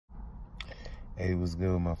Hey, what's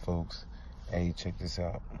good with my folks? Hey, check this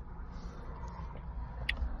out.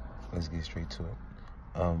 Let's get straight to it.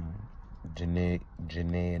 Jhene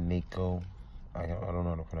and Nico, I don't know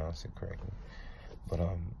how to pronounce it correctly, but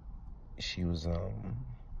she was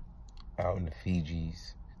out in the Fiji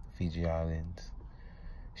Islands.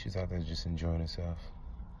 She was out there just enjoying herself.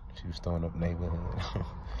 She was throwing up neighborhood.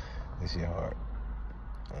 That shit hard.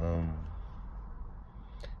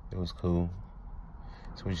 It was cool.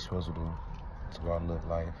 It's what you're supposed to do. To go out and live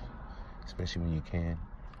life, especially when you can.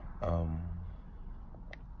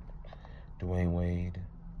 Dwayne Wade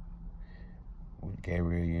with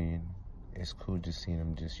Gabriel Union. It's cool just seeing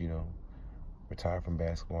him just, retire from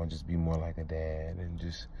basketball and just be more like a dad, and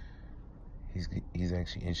just he's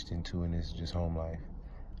actually interested too in his just home life.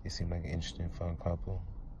 It seemed like an interesting, fun couple.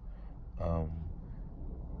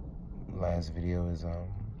 Last video is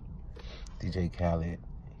DJ Khaled.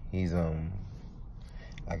 He's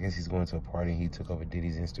I guess he's going to a party and he took over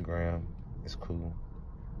Diddy's Instagram. It's cool.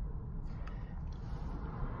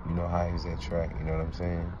 You know how is that track, you know what I'm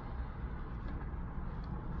saying?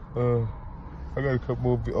 I got a couple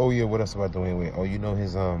more. Oh yeah, what else about Dwayne Wade? Oh, you know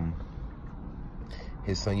his son,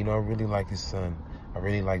 I really like his son. I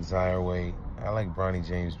really like Zaire Wade. I like Bronny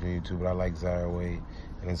James Jr. too, but I like Zaire Wade.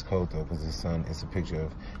 And it's cool though, because his son, it's a picture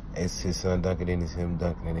of, it's his son dunking and it's him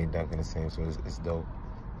dunking and they dunking the same, so it's dope.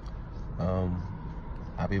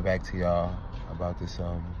 I'll be back to y'all about this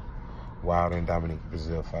Wilder and Dominic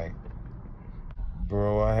Brazil fight.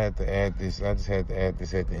 Bro, I had to add this. I just had to add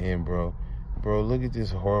this at the end, bro. Bro, look at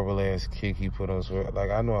this horrible ass kick he put on Swear.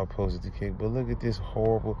 Like, I know I posted the kick, but look at this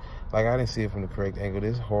horrible, like, I didn't see it from the correct angle.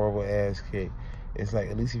 This horrible ass kick. It's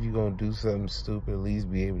like, at least if you're gonna do something stupid, at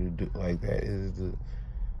least be able to do like that.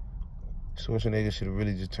 Schwarzenegger should have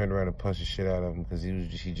really just turned around and punched the shit out of him, because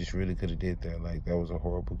he just really could have did that. Like, that was a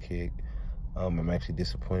horrible kick. I'm actually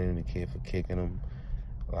disappointed in the kid for kicking him.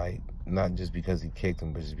 Like, not just because he kicked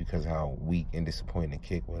him, but just because how weak and disappointing the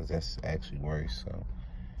kick was. That's actually worse. So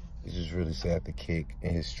it's just really sad, the kick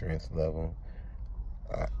and his strength level.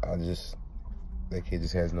 That kid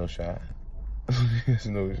just has no shot. He has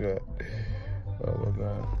no shot. Oh my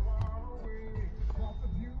God.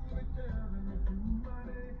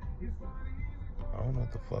 I don't know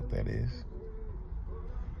what the fuck that is.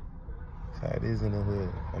 That's how it is in the hood.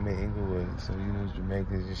 I'm in Inglewood, so you know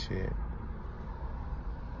Jamaicans and shit.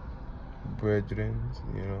 Brethren,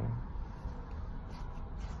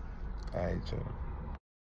 Alright, y'all.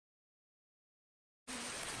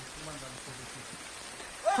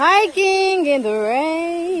 Hiking in the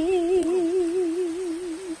rain.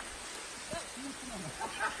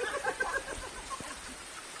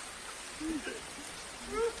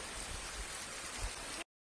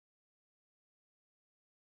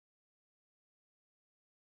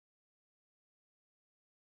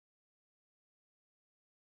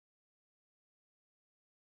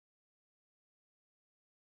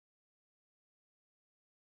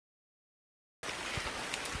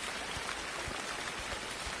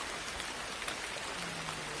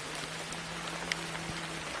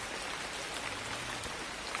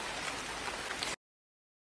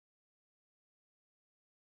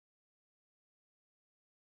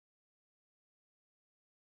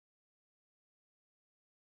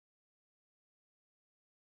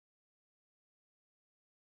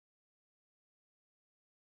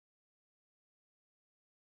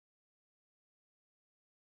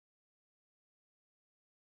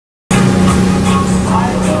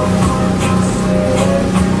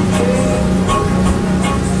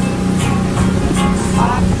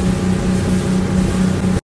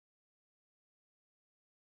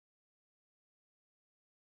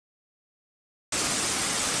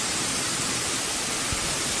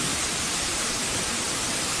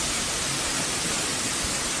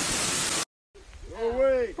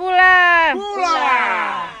 Pula!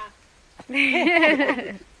 Pula!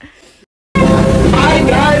 I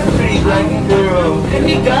got a pretty black girl, and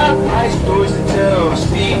he got nice stories to tell.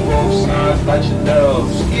 Steve both sides like Chanel.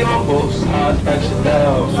 Steve on both sides like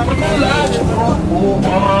Chanel. When you lie to move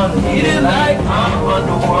on, he didn't like I'm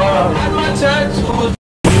underwater. And my tattoos.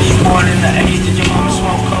 Born in the age that your mama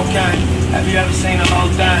smoked cocaine. Have you ever seen the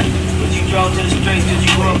whole thing? When you drove to the streets, cause you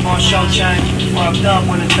grew up on show chain. Fucked up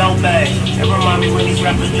with a dope bag. It remind me when these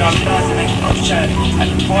rappers drop guns and they post chain. At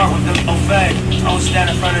the bar with the buffet. I was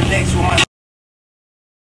standing in front of Knicks with my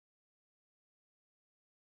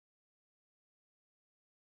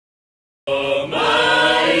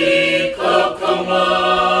aiko, come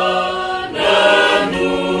on,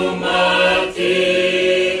 nanu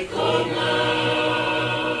mati kona.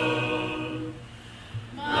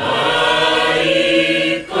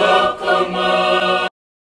 Aiko, come on.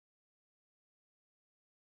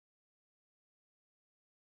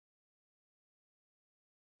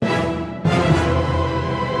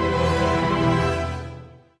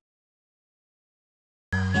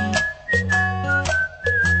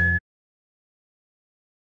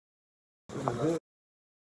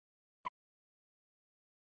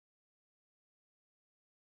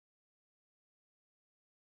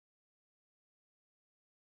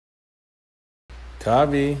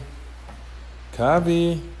 Kavi.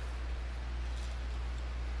 Kavi,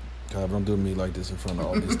 don't do me like this in front of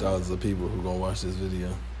all these thousands of people who gonna watch this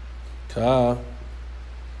video. Kav.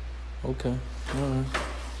 Okay.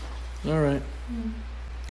 All right.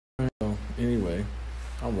 So, anyway,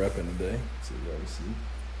 I'm rapping today. So you already see.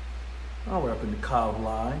 I'm rapping the Kav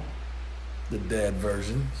line, the dad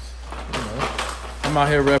version. You know, I'm out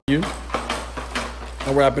here rapping you.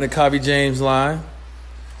 I'm rapping the Kavi James line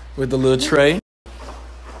with the little tray.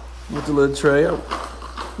 With the little tray.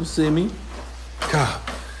 You see me? Kav.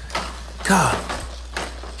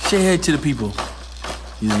 Say hey to the people.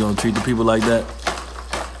 You just gonna treat the people like that?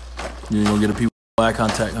 You ain't gonna get the people eye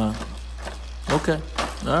contact, huh? Okay.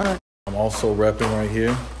 All right. I'm also rapping right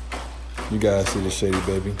here. You guys see the shady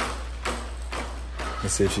baby.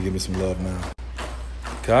 Let's see if she give me some love now.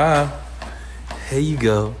 Kav. Here you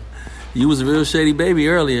go. You was a real shady baby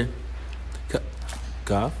earlier.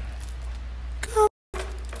 Kav.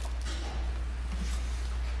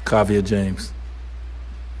 Kavia James.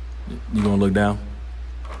 You gonna look down?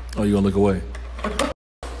 Or you gonna look away?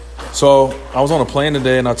 So I was on a plane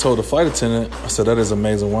today and I told the flight attendant, I said, that is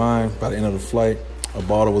amazing wine. By the end of the flight, a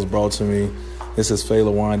bottle was brought to me. This is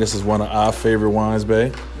Fela wine. This is one of our favorite wines,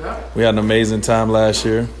 babe. Yeah. We had an amazing time last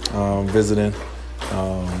year visiting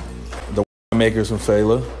the winemakers from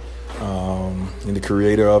Fela and the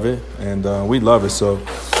creator of it. And we love it. So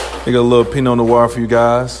we got a little Pinot Noir for you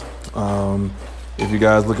guys. If you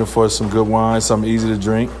guys looking for some good wine, something easy to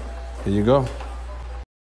drink, here you go.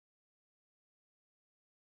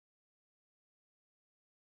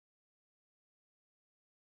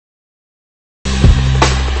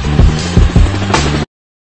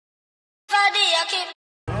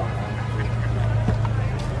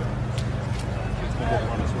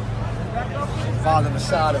 Father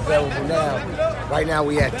Masad available now. Right now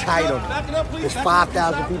we at Title. There's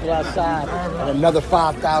 5,000 people outside and another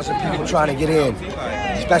 5,000 people trying to get in.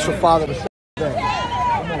 Special Father Masad Day.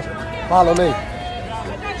 Come on, follow me.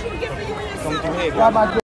 Come over here, come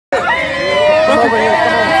on.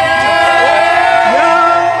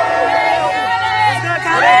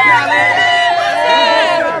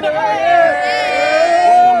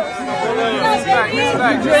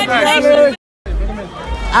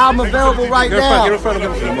 Album available right now. Get in front of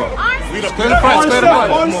him.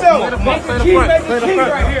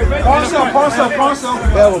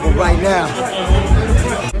 Available right now.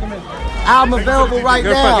 Album available right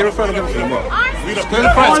now. Get in front of him.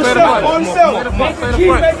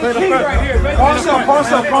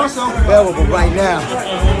 Available right now.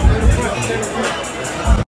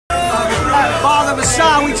 Father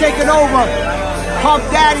Masad, we taking over. Pump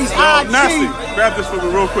Daddy's IG. Grab this for me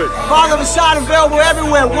real quick. Father Masad available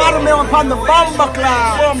everywhere. Watermelon upon the Bomba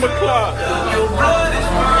Cloud. Bomba Cloud.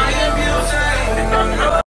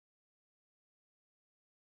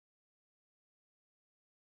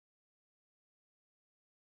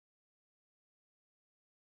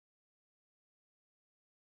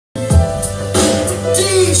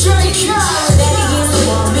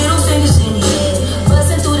 Middle fingers in the air,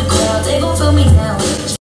 busting through the crowd. They gon' feel me now.